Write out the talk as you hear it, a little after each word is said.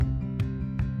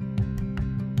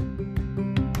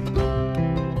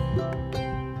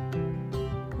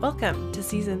Welcome to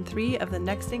Season 3 of the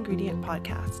Next Ingredient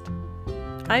podcast.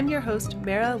 I'm your host,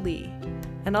 Mara Lee,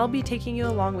 and I'll be taking you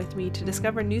along with me to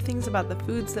discover new things about the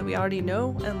foods that we already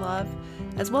know and love,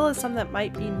 as well as some that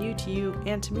might be new to you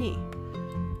and to me.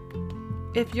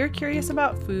 If you're curious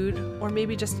about food, or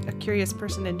maybe just a curious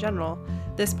person in general,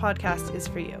 this podcast is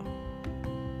for you.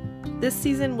 This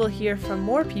season, we'll hear from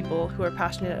more people who are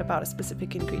passionate about a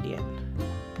specific ingredient.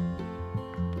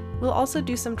 We'll also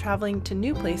do some traveling to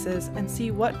new places and see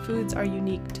what foods are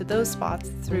unique to those spots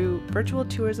through virtual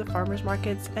tours of farmers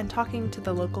markets and talking to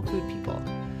the local food people.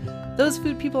 Those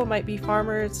food people might be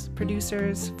farmers,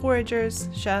 producers, foragers,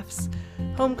 chefs,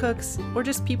 home cooks, or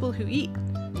just people who eat.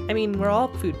 I mean, we're all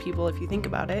food people if you think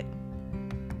about it.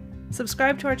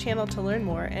 Subscribe to our channel to learn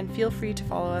more, and feel free to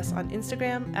follow us on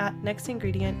Instagram at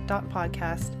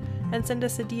nextingredient.podcast and send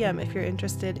us a DM if you're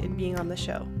interested in being on the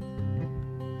show.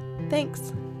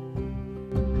 Thanks!